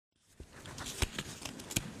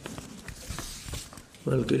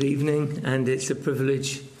Well, good evening, and it's a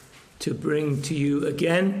privilege to bring to you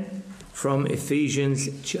again from Ephesians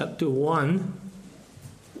chapter 1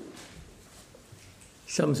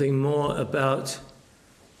 something more about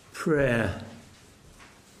prayer.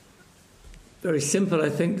 Very simple, I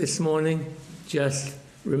think, this morning, just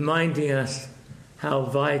reminding us how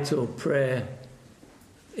vital prayer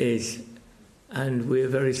is. And we're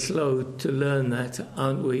very slow to learn that,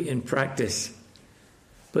 aren't we, in practice?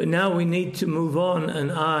 But now we need to move on and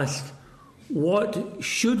ask, what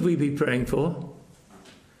should we be praying for?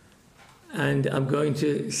 And I'm going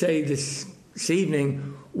to say this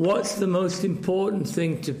evening, what's the most important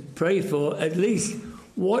thing to pray for? At least,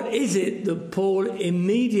 what is it that Paul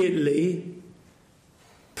immediately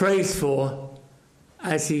prays for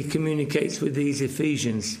as he communicates with these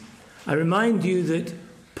Ephesians? I remind you that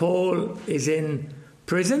Paul is in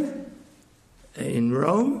prison in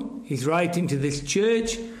Rome. He's writing to this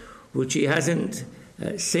church, which he hasn't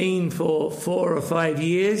seen for 4 or 5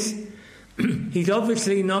 years. He's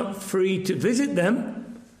obviously not free to visit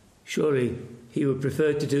them. Surely he would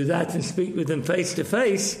prefer to do that and speak with them face to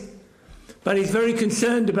face. But he's very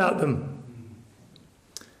concerned about them.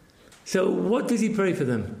 So what does he pray for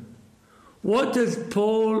them? What does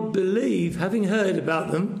Paul believe, having heard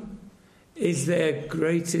about them, is their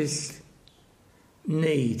greatest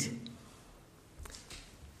need?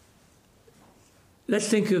 Let's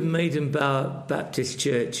think of Maidenbower Baptist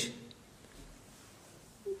Church.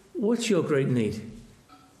 What's your great need?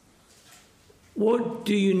 What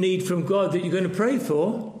do you need from God that you're going to pray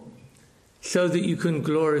for so that you can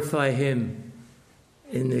glorify Him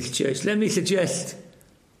in this church? Let me suggest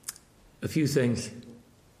a few things.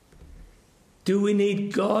 Do we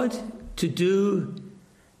need God to do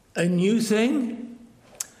a new thing?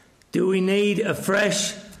 Do we need a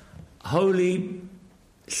fresh, Holy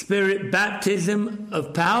Spirit baptism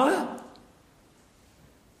of power?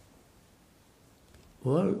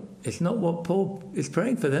 Well, it's not what Paul is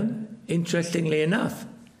praying for them, interestingly enough.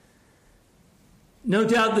 No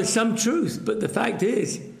doubt there's some truth, but the fact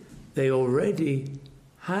is they already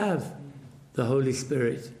have the Holy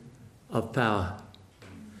Spirit of power.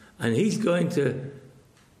 And he's going to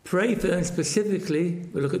pray for them specifically.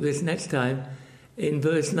 We'll look at this next time. In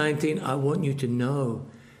verse 19, I want you to know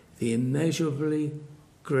the immeasurably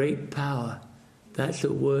great power that's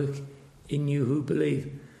at work in you who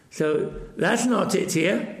believe. So that's not it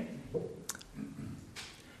here.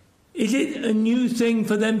 Is it a new thing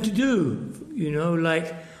for them to do?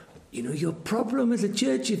 Your problem as a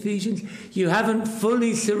church, Ephesians, you haven't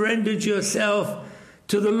fully surrendered yourself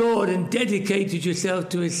to the Lord and dedicated yourself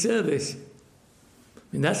to His service. I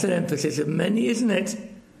mean, that's an emphasis of many, isn't it?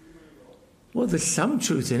 Well, there's some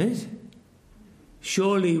truth in it.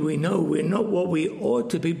 Surely we know we're not what we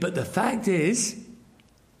ought to be, but the fact is,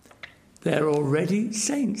 they're already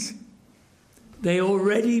saints. They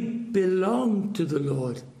already belong to the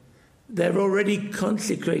Lord. They're already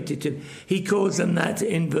consecrated to Him. He calls them that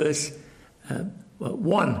in verse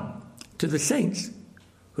 1, to the saints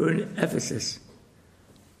who are in Ephesus.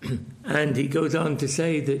 And he goes on to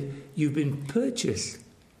say that you've been purchased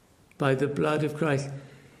by the blood of Christ.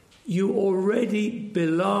 You already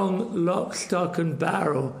belong lock, stock and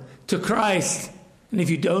barrel to Christ. And if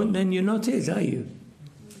you don't, then you're not His, are you?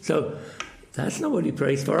 So that's not what he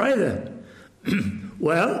prays for either.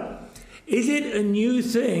 Well, is it a new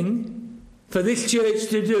thing for this church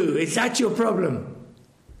to do? Is that your problem?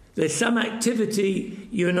 There's some activity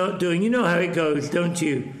you're not doing. You know how it goes, don't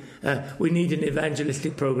you? We need an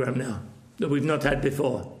evangelistic program now that we've not had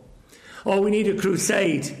before. Or we need a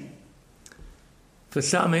crusade. For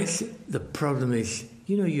some, the problem is,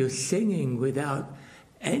 you're singing without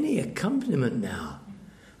any accompaniment now.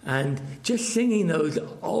 And just singing those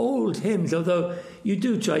old hymns, although you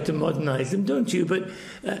do try to modernize them, don't you? But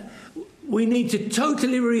we need to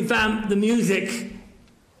totally revamp the music.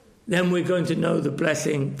 Then we're going to know the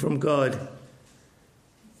blessing from God.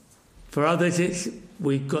 For others,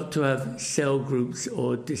 we've got to have cell groups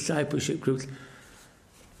or discipleship groups.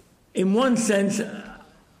 In one sense,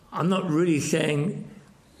 I'm not really saying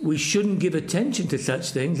we shouldn't give attention to such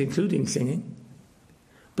things, including singing.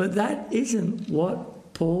 But that isn't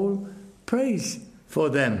what Paul prays for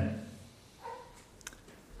them.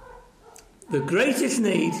 The greatest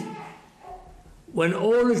need, when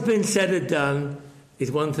all has been said and done,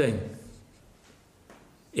 is one thing.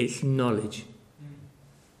 It's knowledge.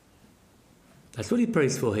 That's what he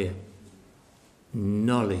prays for here.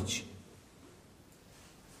 Knowledge.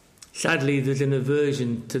 Sadly, there's an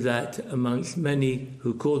aversion to that amongst many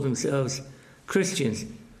who call themselves Christians.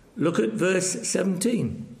 Look at verse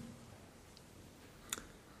 17.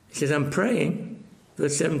 He says, I'm praying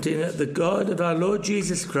Verse 17, that the God of our Lord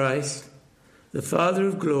Jesus Christ, the Father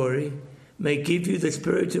of glory, may give you the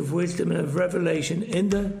spirit of wisdom and of revelation in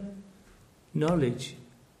the knowledge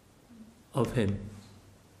of him.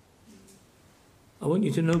 I want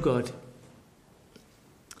you to know God.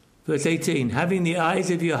 Verse 18, having the eyes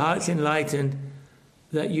of your hearts enlightened,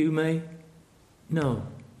 that you may know.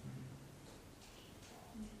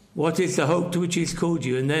 What is the hope to which he's called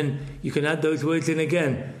you? And then you can add those words in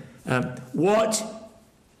again. That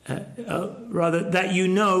you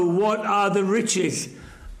know what are the riches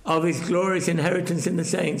of his glorious inheritance in the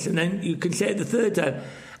saints. And then you can say it the third time.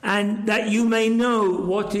 And that you may know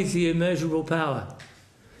what is the immeasurable power.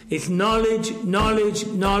 It's knowledge, knowledge,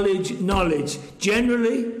 knowledge, knowledge.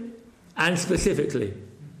 Generally and specifically.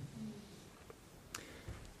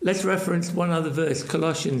 Let's reference one other verse,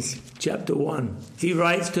 Colossians chapter 1. He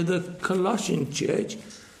writes to the Colossian church,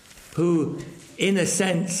 who, in a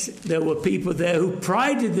sense, there were people there who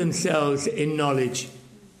prided themselves in knowledge.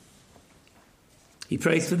 He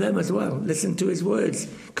prays for them as well. Listen to his words.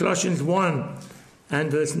 Colossians 1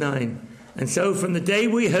 and verse 9. And so from the day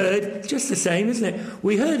we heard, just the same, isn't it?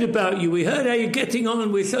 We heard about you. We heard how you're getting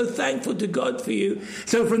on. We're so thankful to God for you.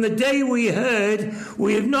 So from the day we heard,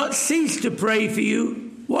 we have not ceased to pray for you.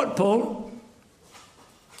 What, Paul?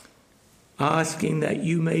 Asking that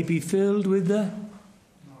you may be filled with the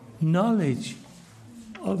knowledge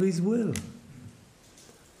of his will.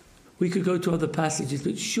 We could go to other passages,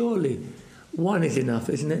 but surely one is enough,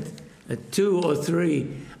 isn't it? 2 or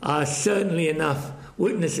 3 are certainly enough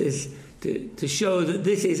witnesses to show that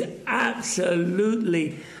this is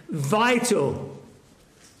absolutely vital.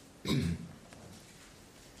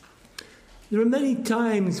 There are many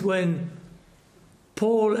times when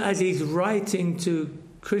Paul, as he's writing to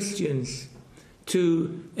Christians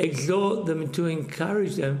to exhort them and to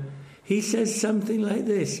encourage them, he says something like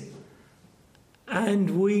this,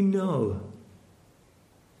 and we know.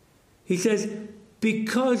 He says,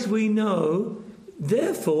 because we know,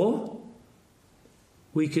 therefore,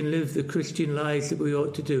 we can live the Christian lives that we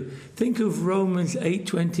ought to do. Think of Romans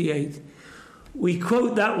 8:28. We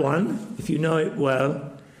quote that one, if you know it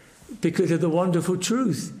well, because of the wonderful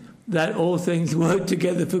truth that all things work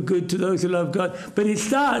together for good to those who love God. But it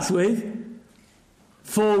starts with,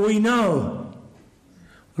 for we know.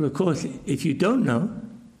 Well, of course, if you don't know,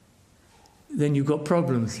 then you've got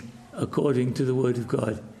problems, according to the Word of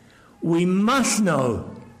God. We must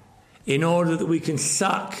know in order that we can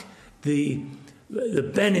suck the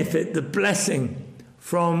benefit, the blessing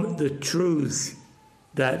from the truths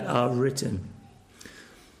that are written.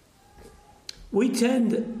 We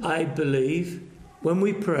tend, I believe, when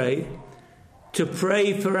we pray, to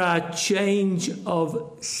pray for our change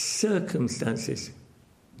of circumstances.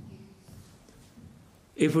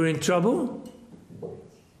 If we're in trouble,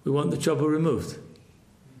 we want the trouble removed.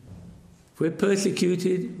 If we're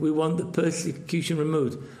persecuted, we want the persecution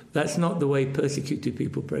removed. That's not the way persecuted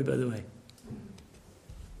people pray, by the way.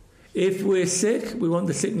 If we're sick, we want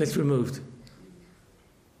the sickness removed.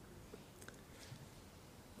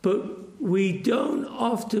 But we don't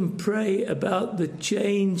often pray about the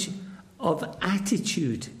change of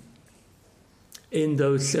attitude in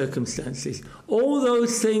those circumstances. All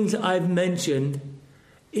those things I've mentioned,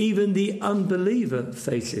 even the unbeliever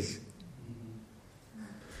faces.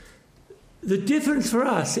 The difference for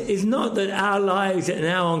us is not that our lives are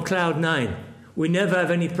now on cloud 9. We never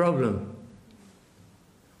have any problem.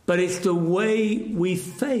 But it's the way we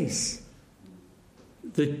face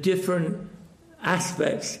the different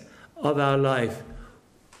aspects of our life.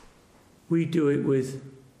 We do it with,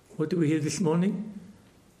 what do we hear this morning?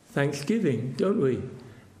 Thanksgiving, don't we?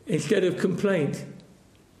 Instead of complaint.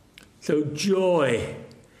 So joy,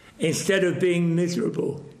 instead of being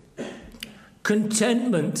miserable.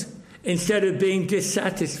 Contentment, instead of being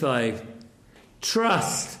dissatisfied.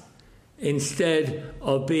 Trust, instead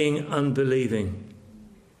of being unbelieving.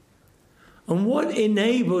 And what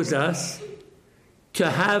enables us to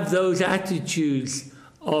have those attitudes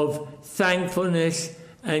of thankfulness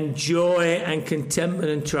and joy and contentment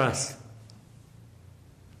and trust?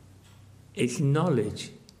 It's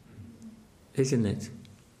knowledge, isn't it?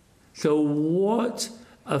 So what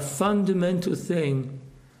a fundamental thing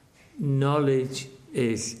knowledge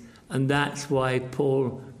is. And that's why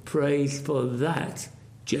Paul prays for that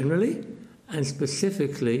generally and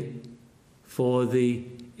specifically for the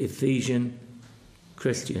Ephesian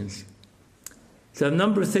Christians. So a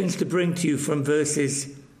number of things to bring to you from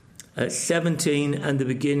verses 17 and the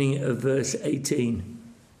beginning of verse 18.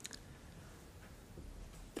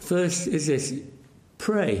 First is this: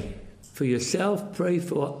 pray for yourself, pray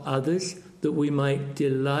for others, that we might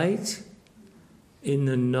delight in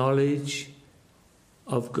the knowledge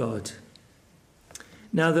of God.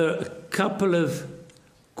 Now, there are a couple of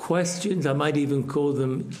questions, I might even call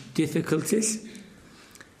them difficulties.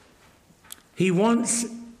 He wants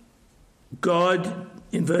God,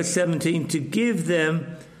 in verse 17, to give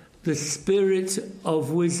them the spirit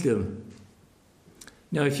of wisdom.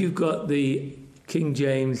 Now, if you've got the King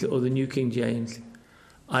James or the New King James,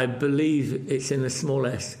 I believe it's in a small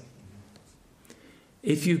s.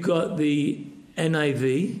 If you've got the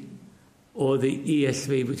NIV or the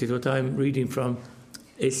ESV, which is what I'm reading from,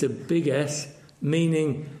 it's a big S,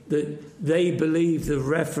 meaning that they believe the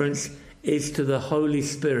reference is to the Holy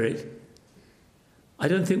Spirit. I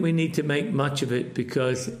don't think we need to make much of it,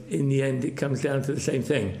 because in the end it comes down to the same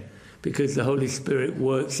thing, because the Holy Spirit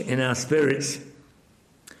works in our spirits.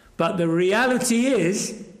 But the reality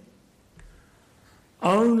is,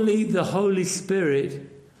 only the Holy Spirit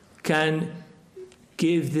can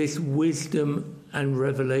give this wisdom and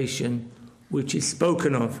revelation which is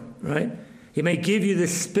spoken of, right? He may give you the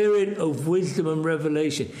spirit of wisdom and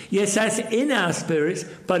revelation. Yes, that's in our spirits,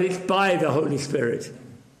 but it's by the Holy Spirit.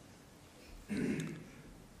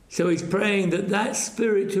 So he's praying that that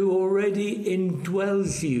Spirit who already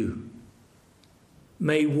indwells you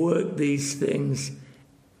may work these things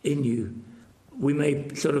in you. We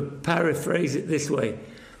may sort of paraphrase it this way.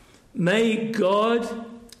 May God,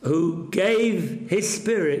 who gave his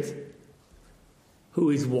Spirit, who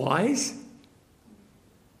is wise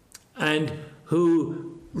and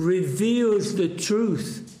who reveals the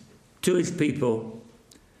truth to his people,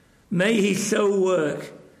 may he so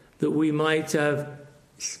work that we might have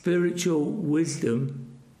spiritual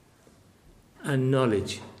wisdom and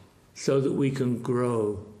knowledge so that we can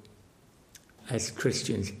grow as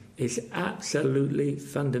Christians. It's absolutely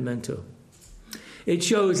fundamental. It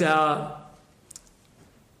shows our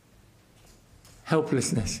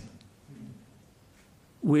helplessness.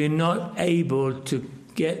 We're not able to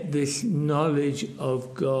get this knowledge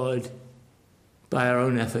of God by our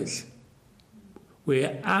own efforts.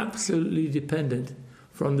 We're absolutely dependent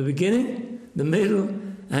from the beginning, the middle,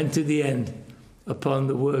 and to the end upon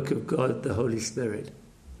the work of God, the Holy Spirit.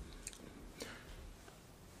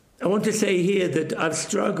 I want to say here that I've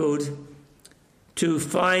struggled to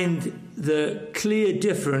find the clear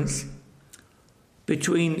difference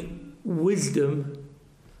between wisdom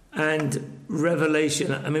and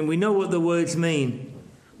revelation. I mean, we know what the words mean,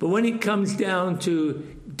 but when it comes down to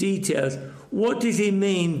details, what does he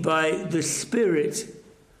mean by the spirit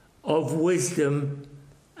of wisdom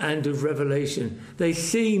and of revelation? They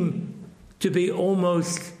seem to be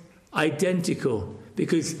almost identical,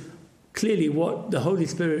 because clearly what the Holy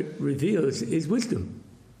Spirit reveals is wisdom.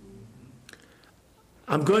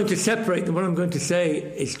 I'm going to separate them. What I'm going to say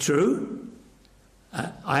is true.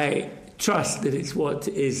 I trust that it's what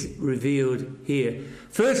is revealed here.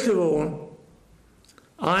 First of all,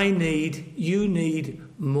 you need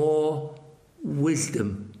more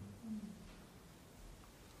wisdom.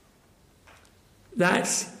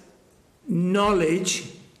 That's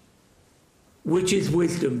knowledge, which is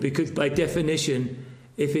wisdom, because by definition,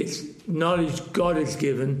 if it's knowledge God has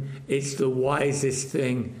given, it's the wisest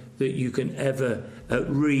thing that you can ever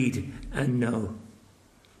read and know.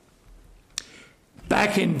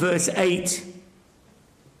 Back in verse 8,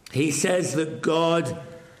 he says that God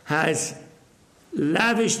has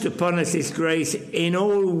lavished upon us his grace in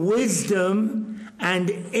all wisdom and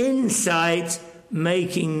insight,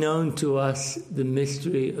 making known to us the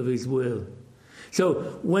mystery of his will.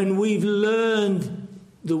 So when we've learned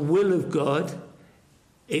the will of God,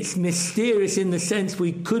 it's mysterious in the sense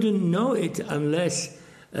we couldn't know it unless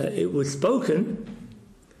it was spoken.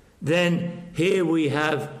 Then here we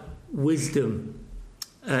have wisdom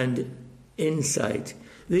and insight.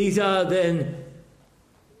 These are then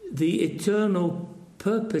the eternal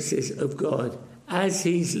purposes of God as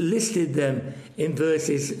he's listed them in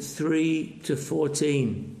verses 3 to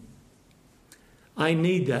 14. I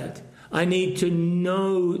need that. I need to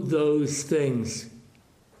know those things.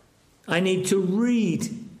 I need to read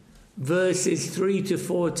verses 3 to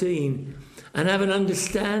 14 and have an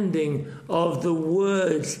understanding of the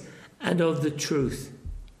words and of the truth.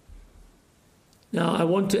 Now, I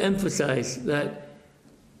want to emphasize that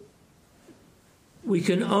we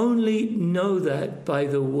can only know that by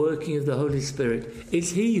the working of the Holy Spirit.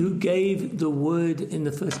 It's he who gave the word in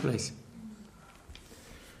the first place.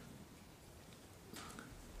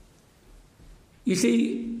 You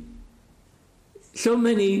see, so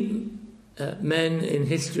many men in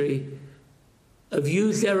history have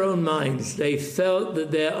used their own minds. They felt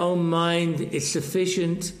that their own mind is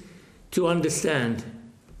sufficient to understand.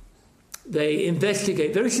 They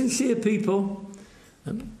investigate. Very sincere people.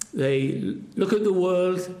 They look at the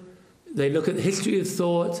world. They look at the history of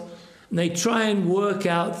thought, and they try and work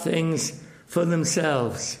out things for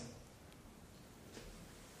themselves.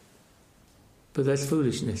 But that's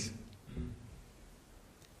foolishness.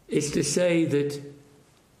 It's to say that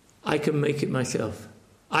I can make it myself.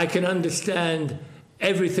 I can understand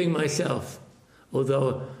everything myself,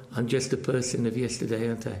 although I'm just a person of yesterday,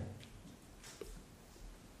 aren't I?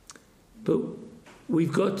 But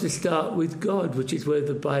we've got to start with God, which is where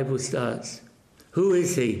the Bible starts. Who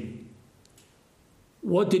is he?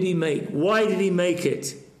 What did he make? Why did he make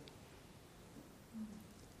it?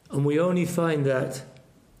 And we only find that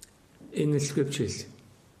in the scriptures.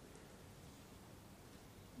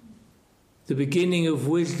 The beginning of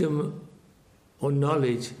wisdom or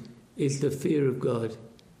knowledge is the fear of God.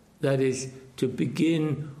 That is, to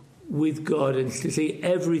begin with God and to see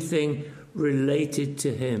everything related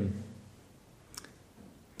to him.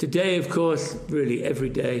 Today, of course, really every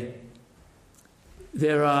day,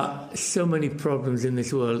 there are so many problems in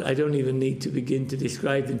this world. I don't even need to begin to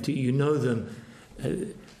describe them to you. You know them.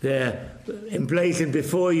 They're emblazoned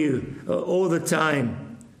before you all the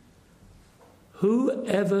time.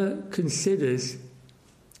 Whoever considers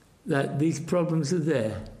that these problems are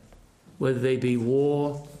there, whether they be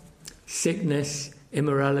war, sickness,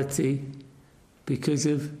 immorality, because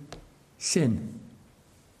of sin.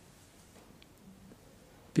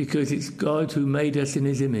 Because it's God who made us in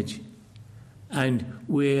his image. And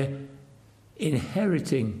we're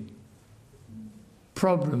inheriting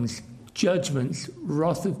problems, judgments,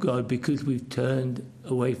 wrath of God because we've turned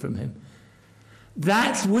away from him.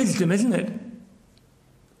 That's wisdom, isn't it?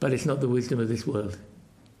 But it's not the wisdom of this world.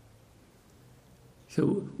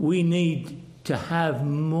 So we need to have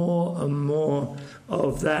more and more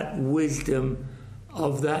of that wisdom,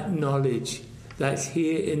 of that knowledge that's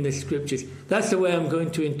here in the scriptures. That's the way I'm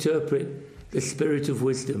going to interpret the spirit of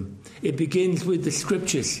wisdom. It begins with the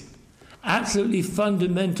scriptures. Absolutely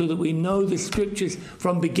fundamental that we know the scriptures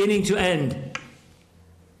from beginning to end.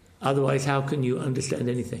 Otherwise, how can you understand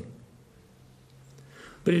anything?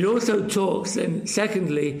 But it also talks, then,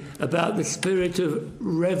 secondly, about the spirit of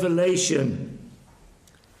revelation.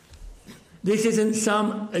 This isn't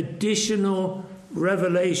some additional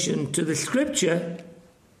revelation to the scripture,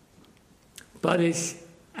 but it's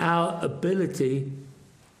our ability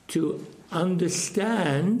to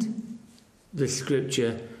understand the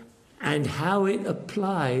scripture and how it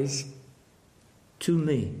applies to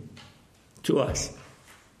me, to us.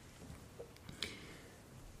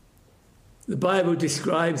 The Bible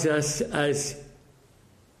describes us as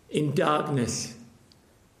in darkness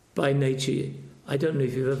by nature. I don't know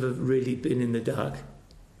if you've ever really been in the dark.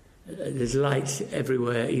 There's lights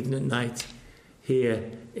everywhere, even at night,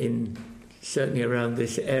 here certainly around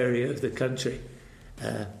this area of the country.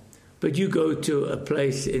 But you go to a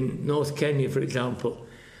place in North Kenya, for example,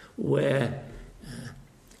 where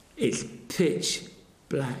it's pitch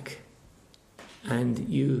black and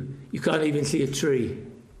you can't even see a tree.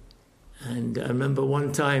 And I remember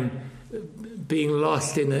one time being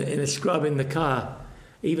lost in a scrub in the car,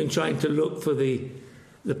 even trying to look for the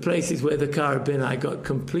places where the car had been. I got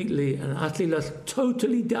completely and utterly lost,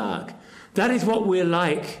 totally dark. That is what we're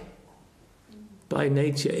like by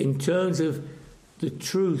nature in terms of the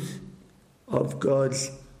truth of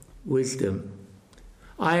God's wisdom.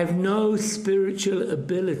 I have no spiritual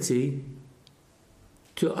ability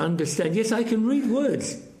to understand. Yes, I can read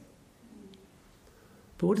words,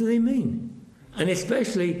 but what do they mean? And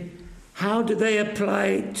especially, how do they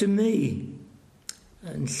apply to me?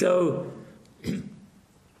 And so,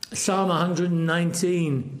 Psalm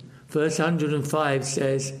 119, verse 105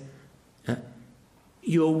 says,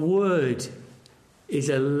 your word is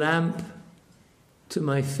a lamp to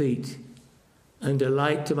my feet and a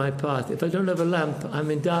light to my path. If I don't have a lamp, I'm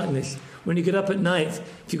in darkness. When you get up at night,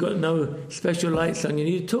 if you've got no special lights on, you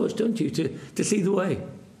need a torch, don't you, to see the way.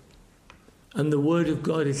 And the word of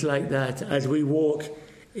God is like that as we walk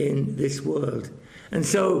in this world. And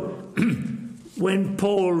so when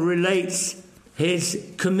Paul relates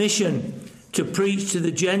his commission to preach to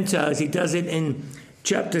the Gentiles, he does it in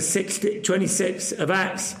chapter 26 of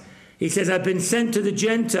Acts. He says, I've been sent to the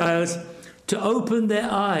Gentiles to open their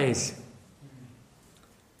eyes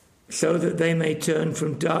so that they may turn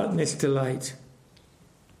from darkness to light.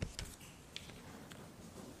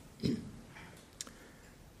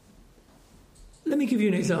 Let me give you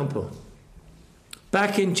an example.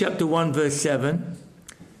 Back in chapter 1, verse 7,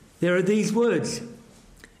 there are these words.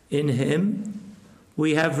 In him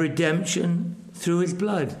we have redemption through his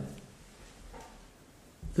blood,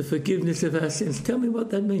 the forgiveness of our sins. Tell me what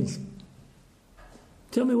that means.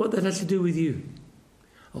 Tell me what that has to do with you.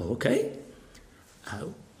 Oh, okay.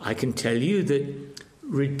 I can tell you that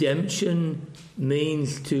redemption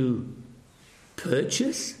means to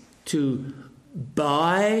purchase, to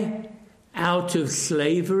buy out of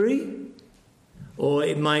slavery, or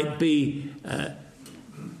it might be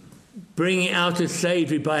bringing out of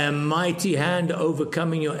slavery by a mighty hand,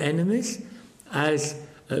 overcoming your enemies, as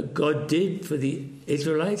God did for the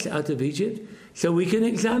Israelites out of Egypt. So we can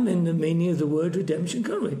examine the meaning of the word redemption,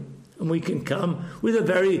 can't we? And we can come with a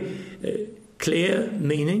very clear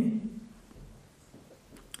meaning.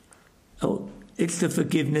 Oh, it's the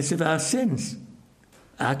forgiveness of our sins.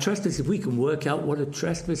 Our trespass, if we can work out what a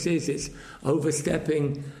trespass is, it's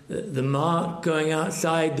overstepping the mark, going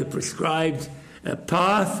outside the prescribed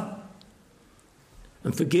path.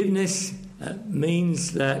 And forgiveness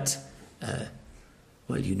means that,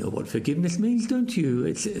 well, you know what forgiveness means, don't you?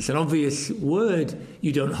 It's an obvious word.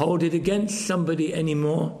 You don't hold it against somebody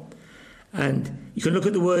anymore. And you can look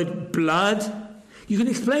at the word blood. You can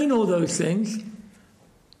explain all those things.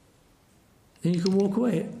 Then you can walk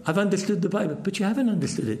away. I've understood the Bible, but you haven't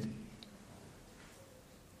understood it.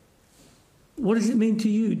 What does it mean to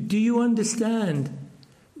you? Do you understand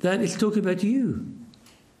that it's talking about you?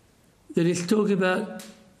 That it's talking about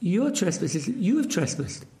your trespasses, that you have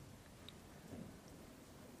trespassed.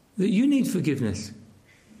 That you need forgiveness.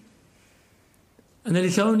 And that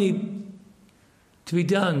it's only to be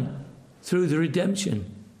done through the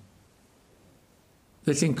redemption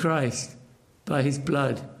that's in Christ by his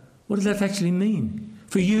blood. What does that actually mean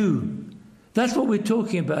for you? That's what we're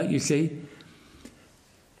talking about, you see.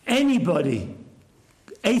 Anybody,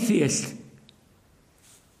 atheist,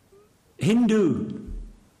 Hindu,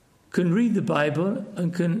 can read the Bible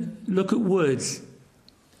and can look at words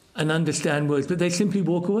and understand words, but they simply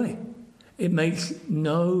walk away. It makes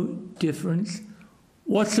no difference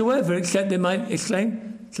whatsoever, except they might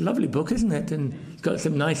exclaim, it's a lovely book, isn't it? And it's got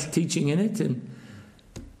some nice teaching in it.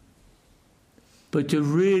 But to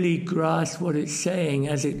really grasp what it's saying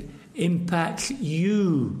as it impacts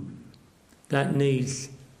you, that needs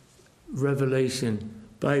revelation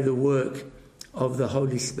by the work of the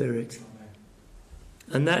Holy Spirit.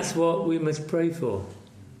 And that's what we must pray for.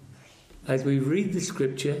 As we read the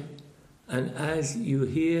scripture and as you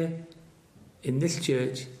hear in this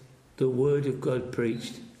church the word of God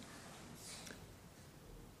preached,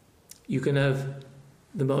 you can have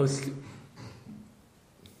the most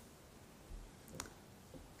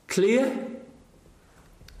clear,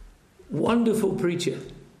 wonderful preacher,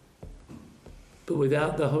 but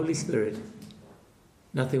without the Holy Spirit,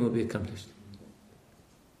 nothing will be accomplished.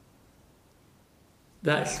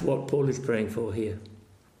 That's what Paul is praying for here.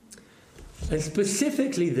 And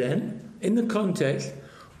specifically then, in the context,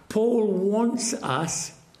 Paul wants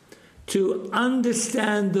us to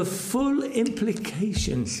understand the full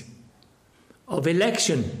implications of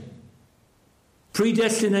election,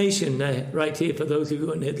 predestination, right here for those who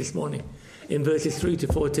weren't here this morning, in verses 3 to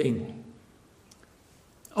 14,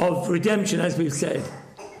 of redemption, as we've said,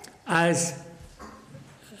 as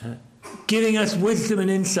giving us wisdom and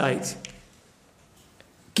insight,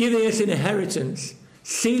 giving us an inheritance,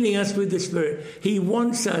 sealing us with the Spirit. He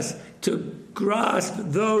wants us to grasp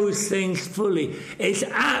those things fully. It's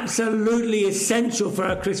absolutely essential for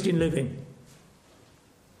our Christian living.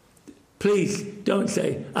 Please don't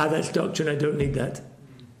say, that's doctrine, I don't need that.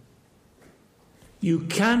 You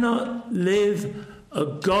cannot live a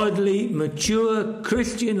godly, mature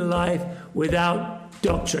Christian life without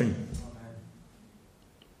doctrine.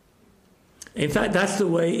 In fact, that's the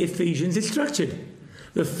way Ephesians is structured.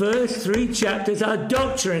 The first 3 chapters are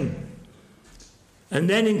doctrine. And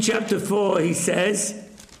then in chapter 4 he says,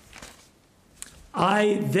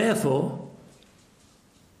 I therefore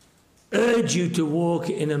urge you to walk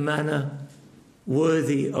in a manner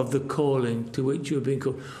worthy of the calling to which you have been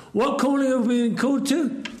called. What calling have we been called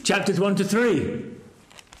to? Chapters 1 to 3.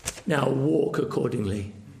 Now walk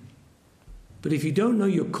accordingly. But if you don't know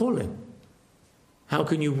your calling, how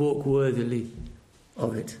can you walk worthily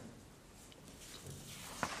of it?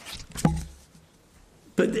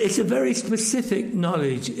 But it's a very specific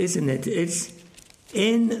knowledge, isn't it? It's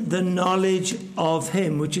in the knowledge of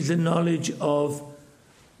him, which is the knowledge of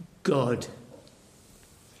God.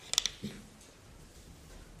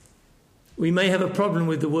 We may have a problem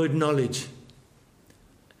with the word knowledge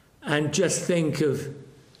and just think of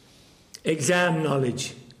exam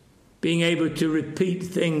knowledge, being able to repeat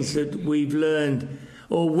things that we've learned,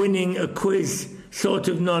 or winning a quiz sort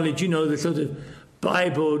of knowledge, you know, the sort of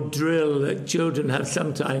Bible drill that children have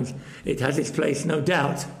sometimes. It has its place, no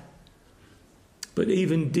doubt. But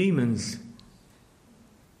even demons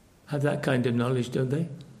have that kind of knowledge, don't they?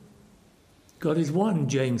 God is one,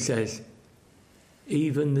 James says.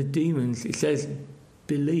 Even the demons, it says,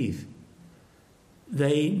 believe.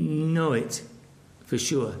 They know it for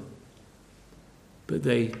sure, but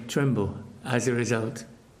they tremble as a result.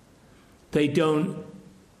 They don't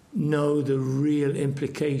know the real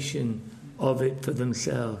implication of it for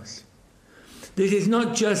themselves. This is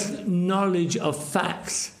not just knowledge of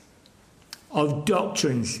facts, of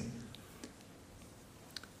doctrines.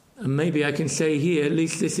 And maybe I can say here, at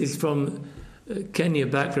least this is from Kenya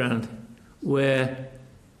background, where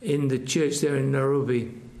in the church there in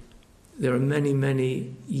Nairobi, there are many,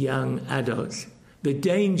 many young adults. The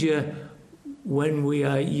danger when we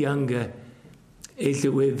are younger is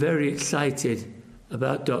that we're very excited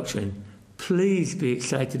about doctrine. Please be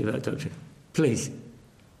excited about doctrine. Please.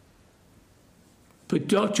 But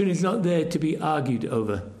doctrine is not there to be argued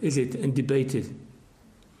over, is it, and debated.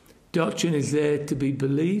 Doctrine is there to be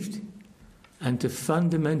believed and to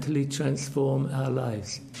fundamentally transform our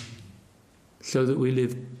lives so that we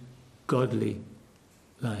live godly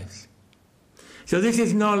lives. So this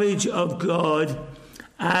is knowledge of God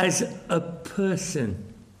as a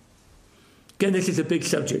person. Again, this is a big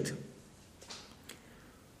subject.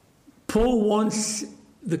 Paul wants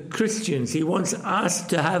the Christians, he wants us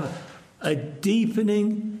to have a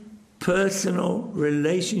deepening personal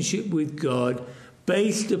relationship with God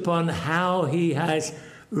based upon how he has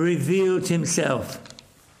revealed himself.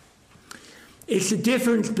 It's the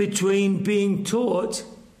difference between being taught,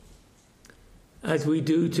 as we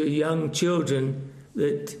do to young children,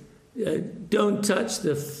 that don't touch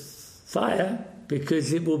the fire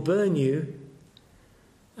because it will burn you,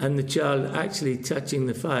 and the child actually touching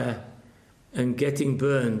the fire and getting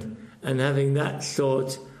burned and having that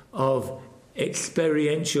sort of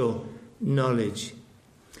experiential knowledge.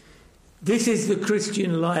 This is the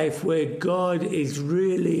Christian life where God is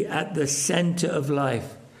really at the center of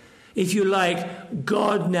life. If you like,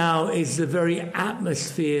 God now is the very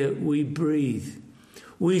atmosphere we breathe.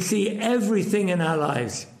 We see everything in our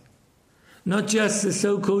lives, not just the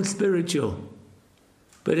so-called spiritual,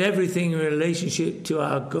 but everything in relationship to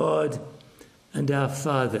our God and our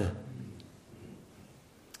Father.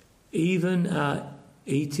 Even our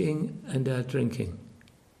eating and our drinking.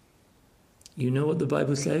 You know what the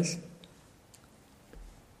Bible says?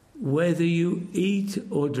 Whether you eat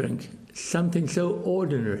or drink, something so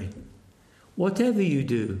ordinary, whatever you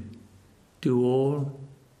do, do all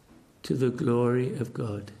to the glory of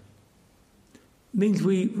God. It means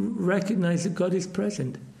we recognize that God is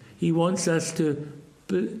present. He wants us to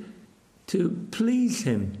please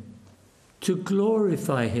him, to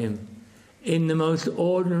glorify him in the most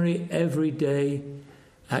ordinary, everyday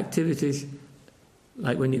activities,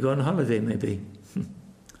 like when you go on holiday, maybe.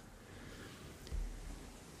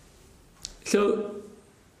 So,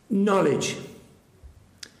 knowledge.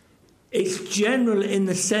 It's general in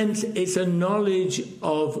the sense it's a knowledge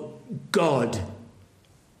of God.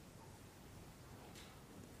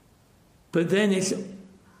 But then it's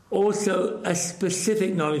also a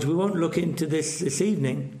specific knowledge. We won't look into this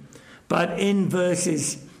evening, but in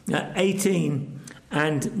verses 18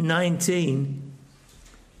 and 19,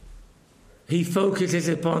 he focuses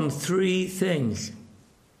upon three things.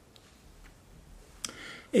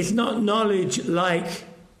 It's not knowledge like,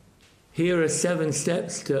 here are 7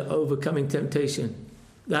 steps to overcoming temptation,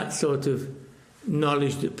 that sort of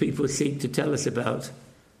knowledge that people seek to tell us about.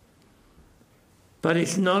 But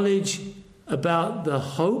it's knowledge about the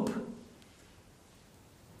hope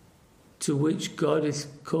to which God has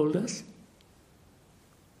called us.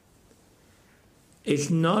 It's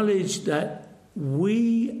knowledge that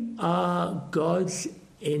we are God's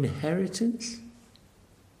inheritance.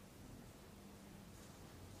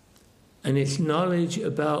 And it's knowledge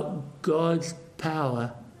about God's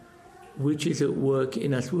power which is at work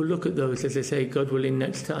in us. We'll look at those, as I say, God willing,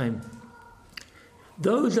 next time.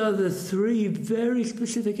 Those are the 3 very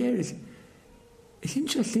specific areas. It's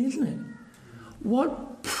interesting, isn't it?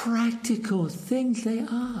 What practical things they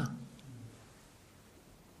are.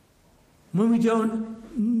 When we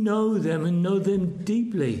don't know them and know them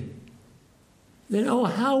deeply, then,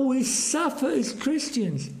 how we suffer as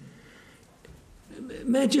Christians.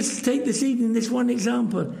 May I just take this evening, this one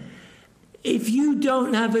example. If you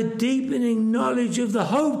don't have a deepening knowledge of the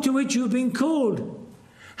hope to which you've been called,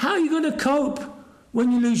 how are you going to cope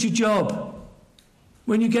when you lose your job,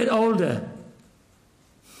 when you get older,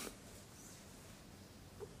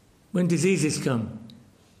 when diseases come,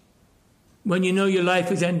 when you know your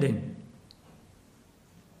life is ending?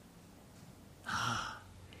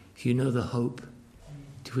 If you know the hope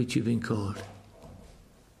to which you've been called,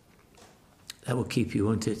 that will keep you,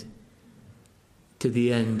 won't it? To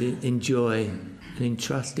the end, in joy and in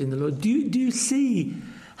trust in the Lord. Do you see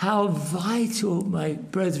how vital, my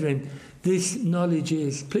brethren, this knowledge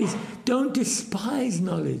is. Please don't despise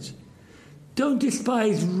knowledge. Don't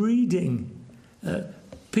despise reading.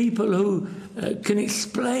 People who can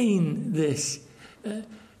explain this.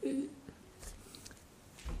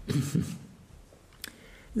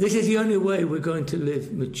 This is the only way we're going to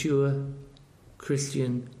live mature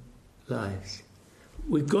Christian lives.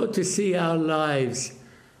 We've got to see our lives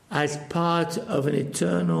as part of an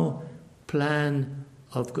eternal plan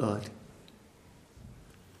of God.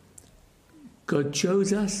 God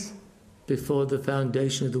chose us before the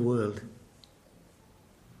foundation of the world.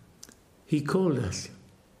 He called us.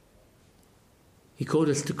 He called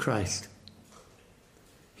us to Christ.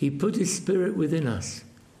 He put his Spirit within us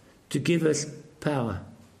to give us power.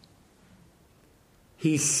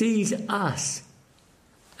 He sees us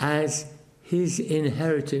as his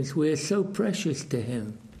inheritance. We are so precious to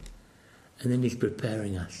him. And then he's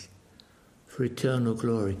preparing us for eternal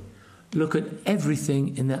glory. Look at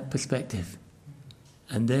everything in that perspective.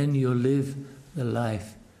 And then you'll live the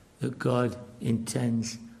life that God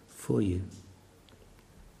intends for you.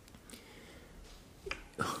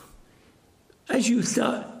 As you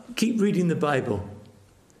keep reading the Bible,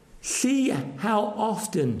 see how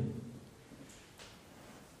often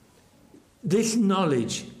this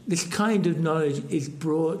knowledge, this kind of knowledge, is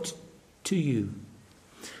brought to you.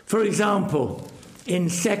 For example, in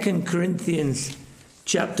 2 Corinthians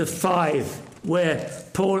chapter 5, where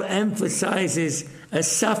Paul emphasizes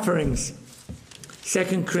sufferings.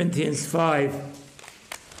 2 Corinthians 5.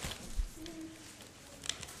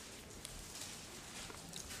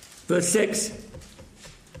 Verse 6.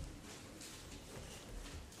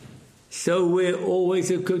 So we're always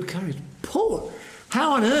of good courage. Paul,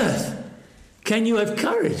 how on earth can you have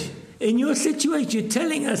courage? In your situation, you're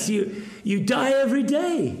telling us you die every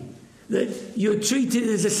day, that you're treated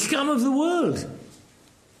as a scum of the world.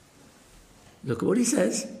 Look at what he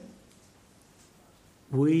says.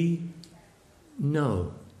 We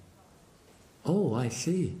know. Oh, I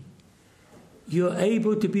see. You're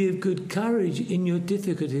able to be of good courage in your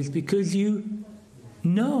difficulties because you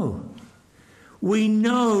know. We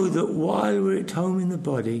know that while we're at home in the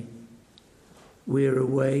body, we're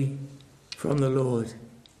away from the Lord.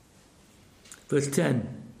 Verse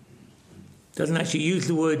 10 doesn't actually use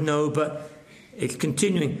the word know, but it's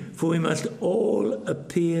continuing. For we must all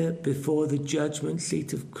appear before the judgment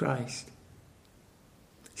seat of Christ,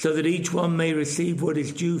 so that each one may receive what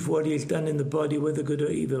is due for what he has done in the body, whether good or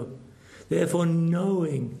evil. Therefore,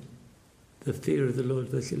 knowing the fear of the Lord,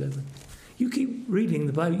 verse 11. You keep reading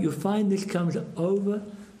the Bible, you'll find this comes over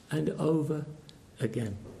and over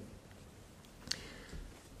again.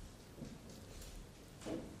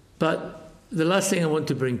 But the last thing I want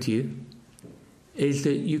to bring to you is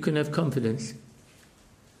that you can have confidence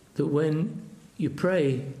that when you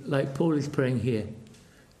pray like Paul is praying here,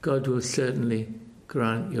 God will certainly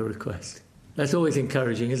grant your request. That's always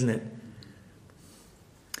encouraging, isn't it?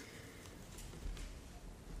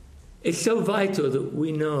 It's so vital that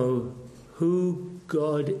we know who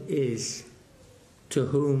God is to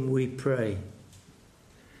whom we pray.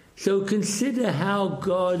 So consider how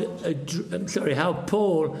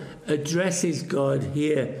Paul addresses God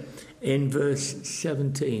here in verse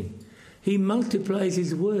 17. He multiplies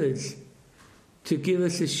his words to give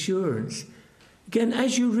us assurance. Again,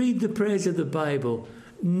 as you read the prayers of the Bible,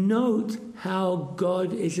 note how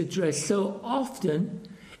God is addressed. So often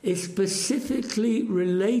it's specifically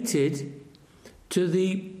related to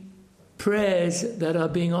the prayers that are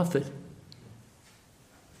being offered.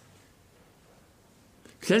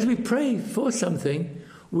 So as we pray for something,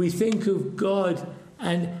 we think of God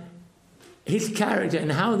and his character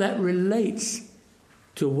and how that relates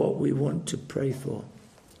to what we want to pray for.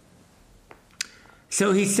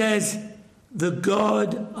 So he says, the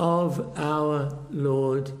God of our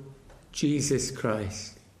Lord Jesus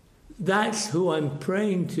Christ. That's who I'm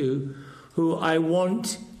praying to, who I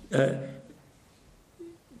want to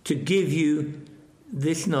give you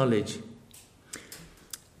this knowledge.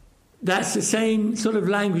 That's the same sort of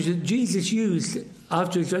language that Jesus used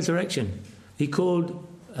after his resurrection. He called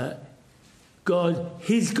God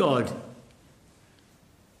his God.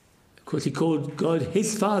 Of course, he called God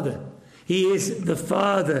his Father. He is the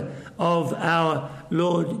Father of our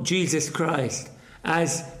Lord Jesus Christ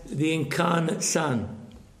as the incarnate Son.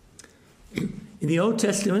 In the Old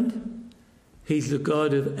Testament, he's the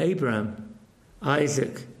God of Abraham,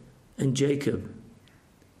 Isaac, and Jacob.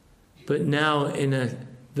 But now, in a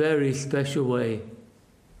very special way,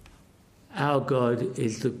 our God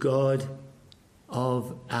is the God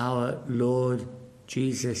of our Lord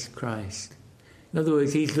Jesus Christ. In other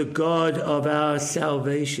words, he's the God of our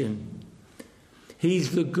salvation.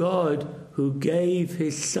 He's the God who gave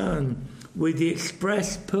his Son with the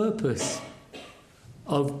express purpose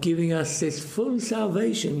of giving us this full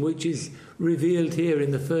salvation, which is revealed here in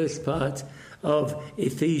the first part of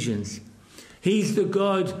Ephesians. He's the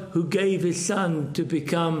God who gave his Son to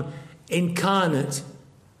become incarnate,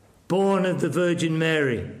 born of the Virgin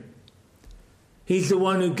Mary. He's the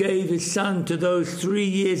one who gave his Son to those 3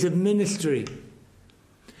 years of ministry.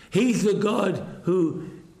 He's the God who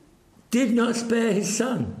did not spare his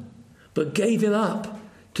Son, but gave him up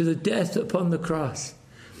to the death upon the cross.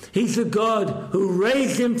 He's the God who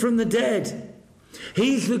raised him from the dead.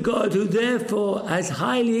 He's the God who therefore has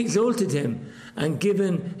highly exalted him and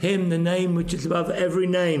given him the name which is above every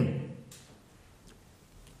name.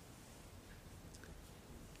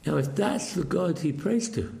 Now, if that's the God he prays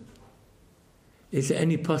to, is there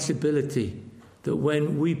any possibility that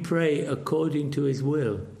when we pray according to his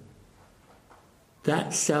will,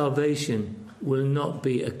 that salvation will not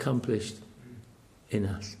be accomplished in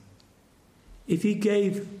us? If he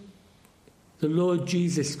gave the Lord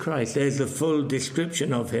Jesus Christ, there's the full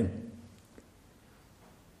description of him.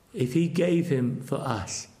 If he gave him for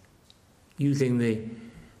us, using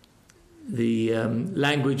the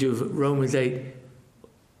language of Romans 8,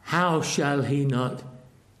 how shall he not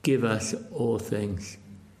give us all things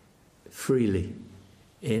freely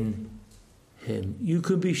in him? You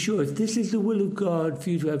can be sure, if this is the will of God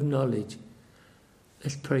for you to have knowledge,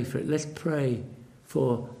 let's pray for it. Let's pray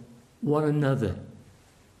for one another,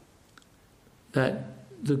 that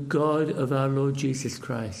the God of our Lord Jesus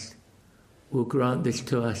Christ will grant this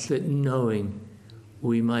to us, that knowing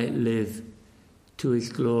we might live to his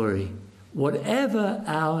glory, whatever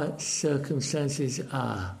our circumstances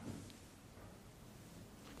are.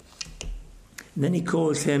 And then he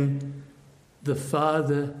calls him the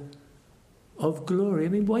Father of glory. I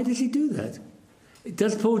mean, why does he do that?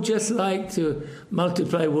 Does Paul just like to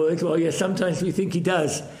multiply words? Well, yes, sometimes we think he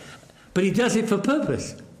does. But he does it for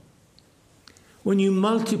purpose. When you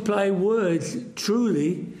multiply words,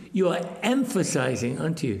 truly, you are emphasizing,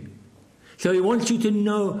 aren't you? So he wants you to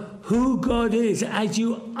know who God is as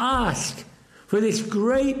you ask for this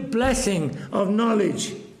great blessing of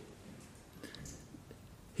knowledge.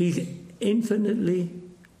 He's infinitely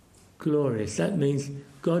glorious. That means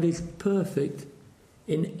God is perfect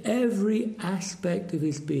in every aspect of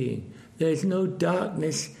his being. There's no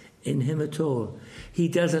darkness in him at all. He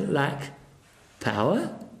doesn't lack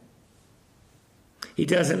power. He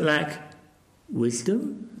doesn't lack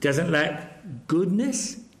wisdom. Doesn't lack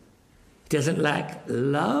goodness. Doesn't lack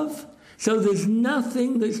love. So there's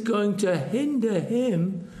nothing that's going to hinder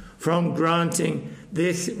him from granting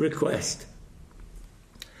this request.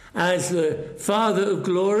 As the Father of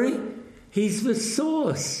glory, he's the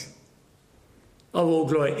source of all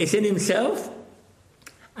glory. It's in himself,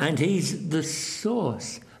 and he's the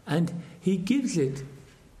source, and he gives it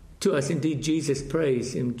to us. Indeed, Jesus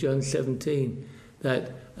prays in John 17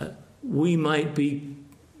 that we might be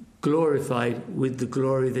glorified with the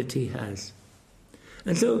glory that he has.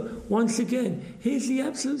 And so, once again, here's the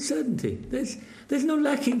absolute certainty. There's no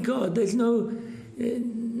lack in God. There's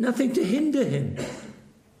nothing to hinder him.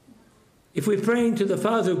 If we're praying to the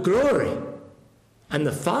Father of glory and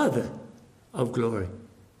the Father of glory,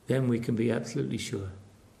 then we can be absolutely sure.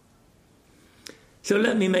 So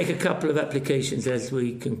let me make a couple of applications as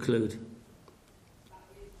we conclude.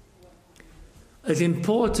 As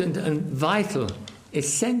important and vital,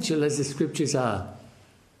 essential as the scriptures are,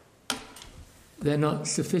 they're not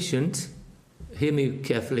sufficient. Hear me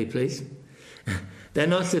carefully, please. They're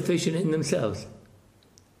not sufficient in themselves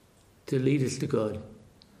to lead us to God.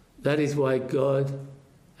 That is why God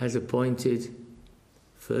has appointed,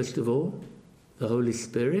 first of all, the Holy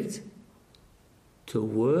Spirit to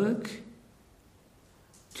work,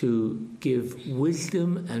 to give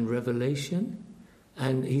wisdom and revelation,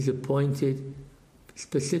 and he's appointed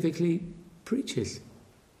specifically preachers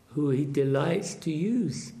who he delights to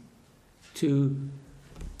use to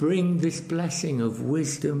bring this blessing of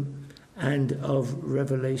wisdom and of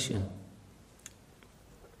revelation.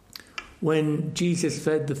 When Jesus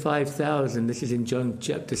fed the 5,000, this is in John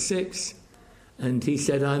chapter 6, and he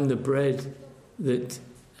said, I'm the bread that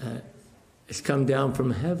has come down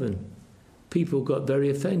from heaven. People got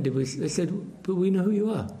very offended. They said, but we know who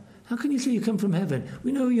you are. How can you say you come from heaven?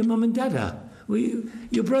 We know who your mum and dad are.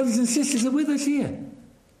 Your brothers and sisters are with us here.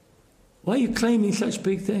 Why are you claiming such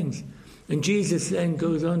big things? And Jesus then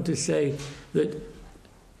goes on to say that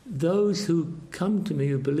those who come to me,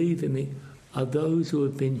 who believe in me, are those who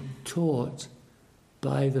have been taught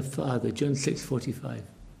by the Father. John 6:45.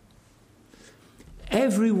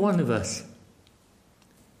 Every one of us,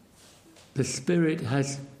 the Spirit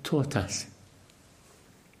has taught us.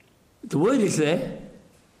 The word is there.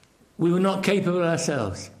 We were not capable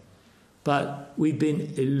ourselves. But we've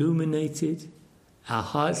been illuminated. Our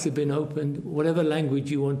hearts have been opened, whatever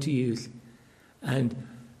language you want to use. And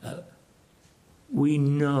we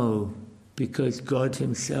know because God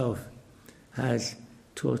himself has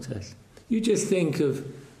taught us. You just think of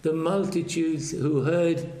the multitudes who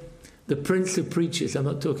heard the Prince of Preachers. I'm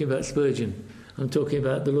not talking about Spurgeon. I'm talking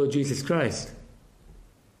about the Lord Jesus Christ.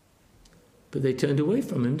 But they turned away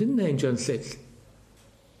from him, didn't they, in John 6?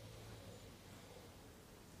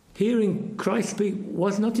 Hearing Christ speak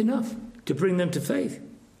was not enough to bring them to faith.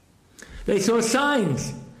 They saw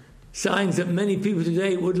signs that many people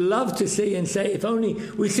today would love to see and say, if only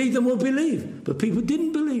we see them, we'll believe. But people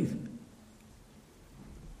didn't believe.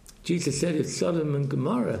 Jesus said if Sodom and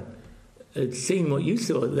Gomorrah had seen what you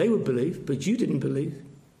saw, they would believe, but you didn't believe.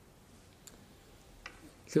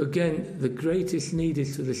 So again, the greatest need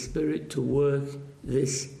is for the Spirit to work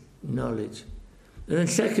this knowledge. And then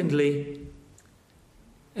secondly,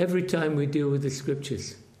 every time we deal with the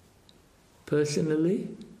Scriptures,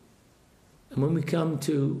 personally, and when we come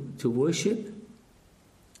to worship,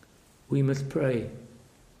 we must pray.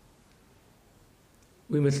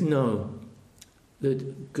 We must know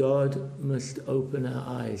that God must open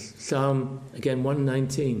our eyes. Psalm, again,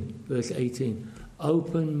 119, verse 18.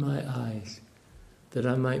 Open my eyes, that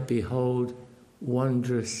I might behold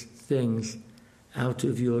wondrous things out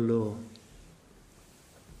of your law.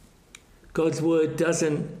 God's word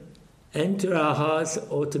doesn't enter our hearts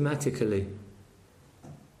automatically.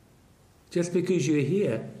 Just because you're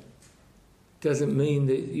here doesn't mean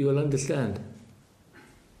that you will understand.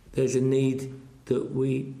 There's a need that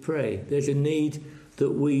we pray. There's a need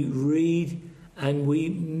that we read and we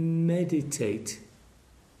meditate.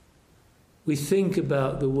 We think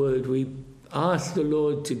about the word. We ask the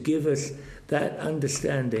Lord to give us that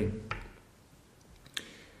understanding.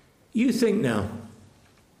 You think now.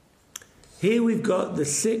 Here we've got the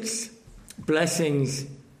 6 blessings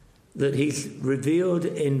that he's revealed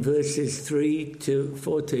in verses 3 to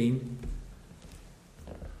 14.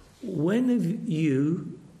 When have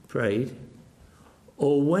you prayed,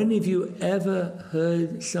 or when have you ever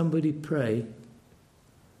heard somebody pray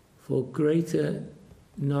for greater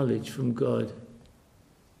knowledge from God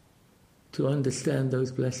to understand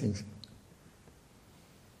those blessings?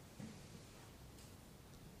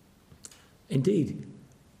 Indeed,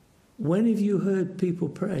 when have you heard people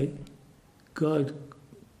pray, God,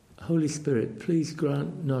 Holy Spirit, please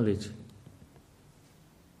grant knowledge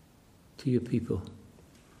to your people?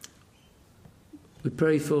 We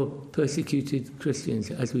pray for persecuted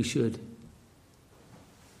Christians, as we should.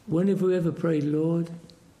 When have we ever prayed, Lord,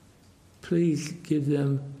 please give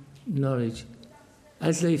them knowledge?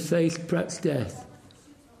 As they face perhaps death,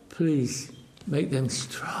 please make them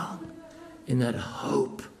strong in that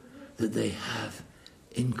hope that they have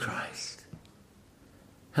in Christ.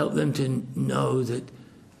 Help them to know that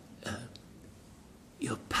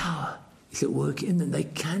your power is at work in them. They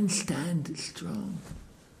can stand strong.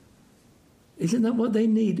 Isn't that what they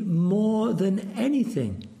need more than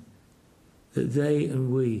anything? That they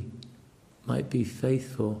and we might be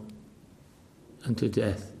faithful unto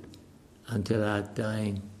death, until our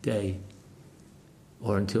dying day,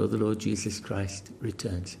 or until the Lord Jesus Christ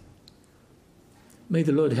returns. May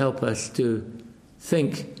the Lord help us to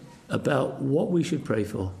think about what we should pray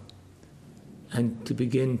for, and to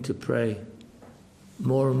begin to pray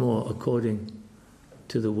more and more according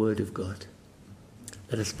to the Word of God.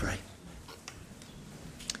 Let us pray.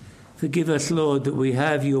 Forgive us, Lord, that we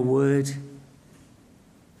have your word.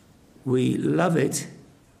 We love it,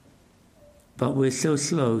 but we're so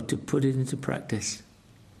slow to put it into practice.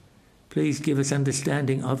 Please give us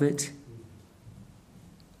understanding of it.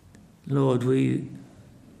 Lord,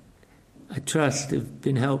 I trust, have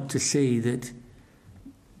been helped to see that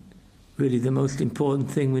really the most important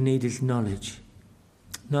thing we need is knowledge.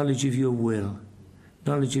 Knowledge of your will,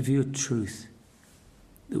 knowledge of your truth,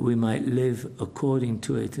 that we might live according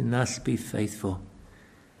to it and thus be faithful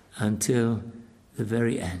until the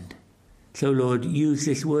very end. So, Lord, use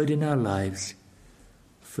this word in our lives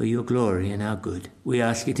for your glory and our good. We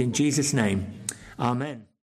ask it in Jesus' name. Amen.